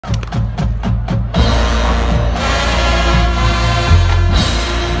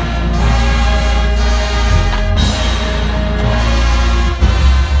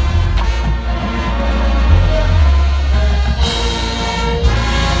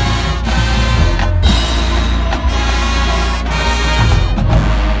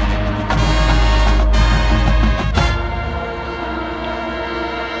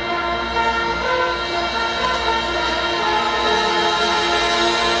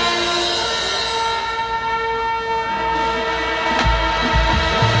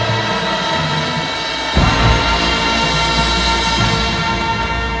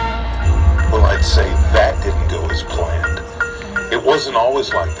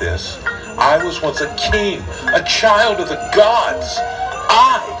always like this. I was once a king, a child of the gods.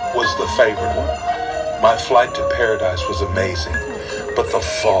 I was the favored one. My flight to paradise was amazing, but the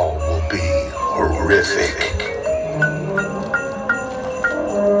fall will be horrific.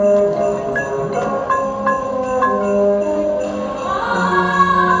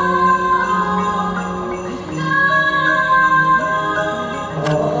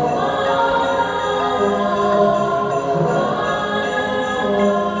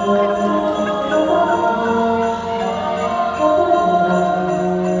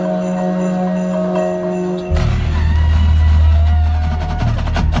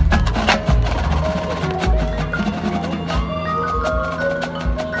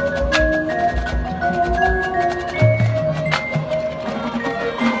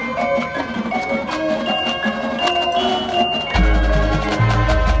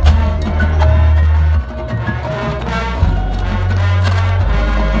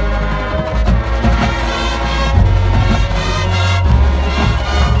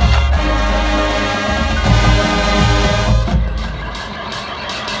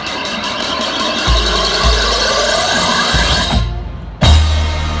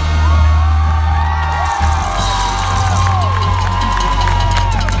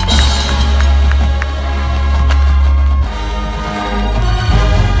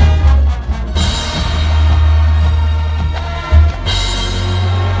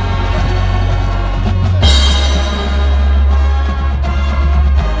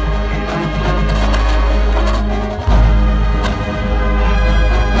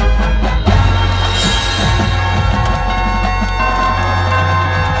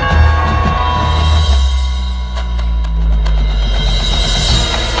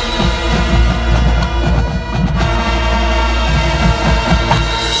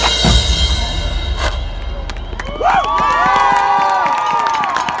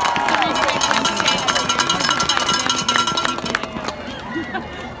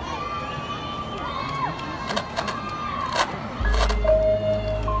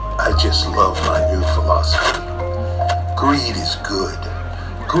 I just love my new philosophy. Greed is good.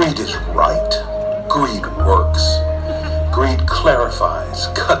 Greed is right. Greed works. Greed clarifies,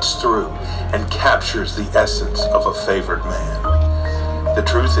 cuts through, and captures the essence of a favored man. The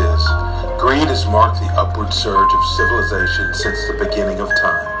truth is, greed has marked the upward surge of civilization since the beginning of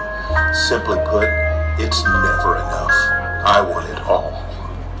time. Simply put, it's never enough. I want it all.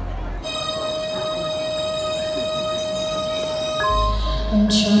 I'm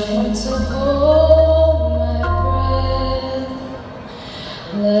trying to hold my breath,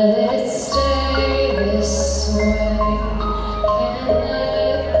 let it stay this way, can't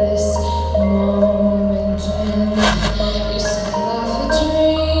let this moment end. You set off a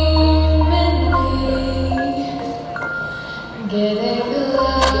dream in me, getting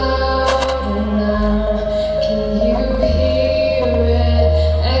louder now, can you hear it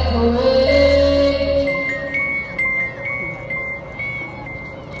echoing?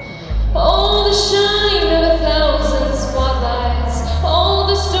 All the shine of 1,000 spotlights, all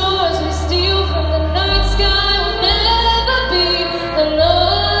the stars we steal.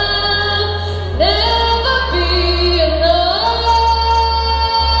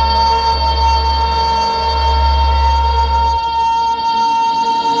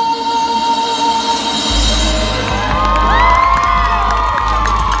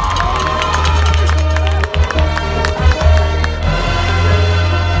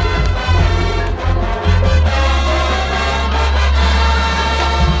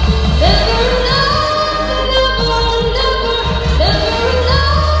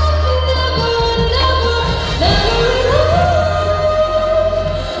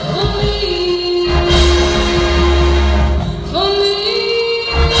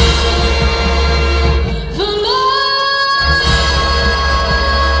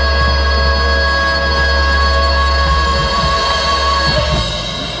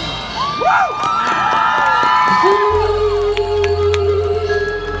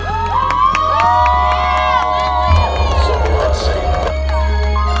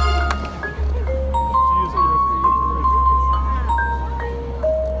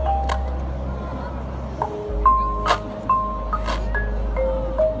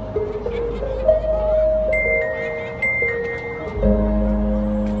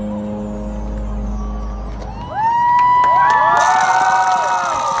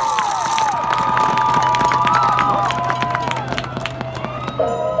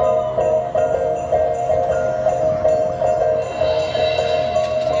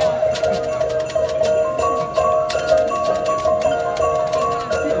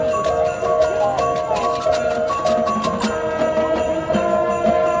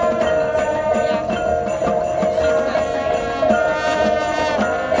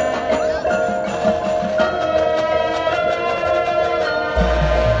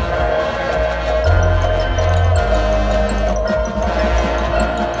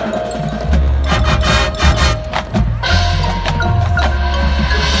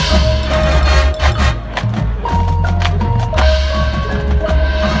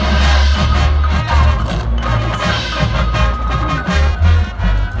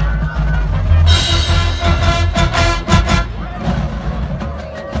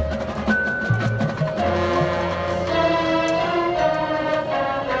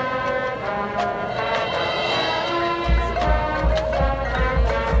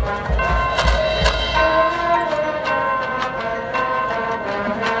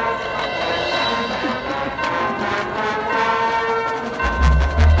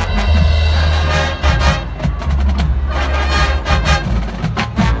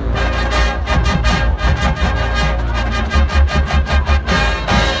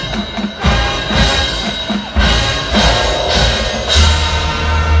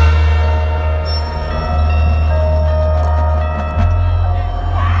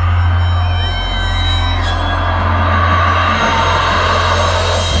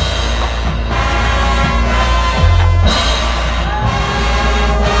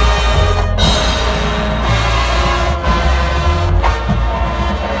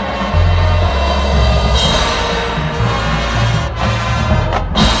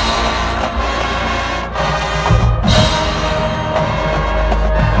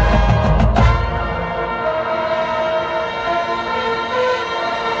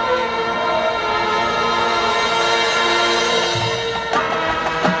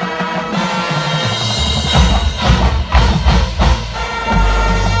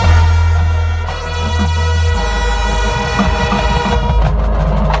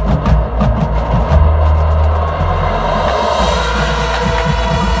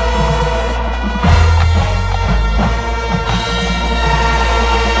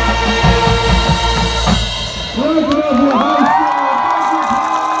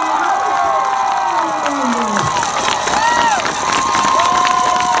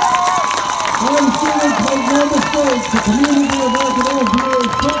 what the community of Arkadelphia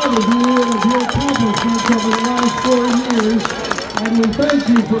is proud of you and of your accomplishments over the last 4 years. And we thank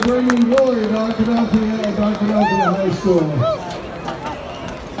you for bringing glory to Arkadelphia and Arkadelphia High School.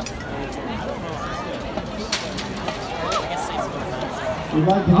 We'd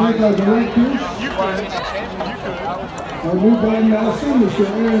like to thank our directors, our new bandmaster, Mr.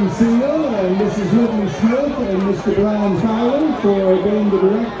 Aaron Seal, and Mrs. Whitney Smith, and Mr. Brian Fowler for being the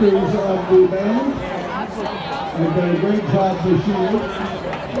directors of the band. They've done a great job this year.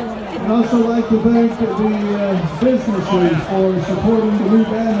 I'd also like to thank the businesses for supporting the new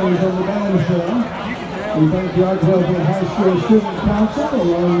banders on the band show. We thank the Arkadelphia High School Student Council,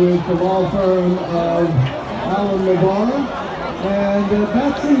 along with the law firm of Alan LeVar, and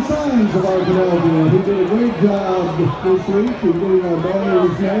Patsy Signs of Arkadelphia, who did a great job this week in getting our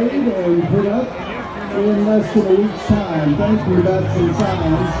banners made and put up in less than a week's time. Thank you, Patsy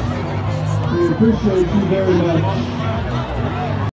Signs. We appreciate you very much.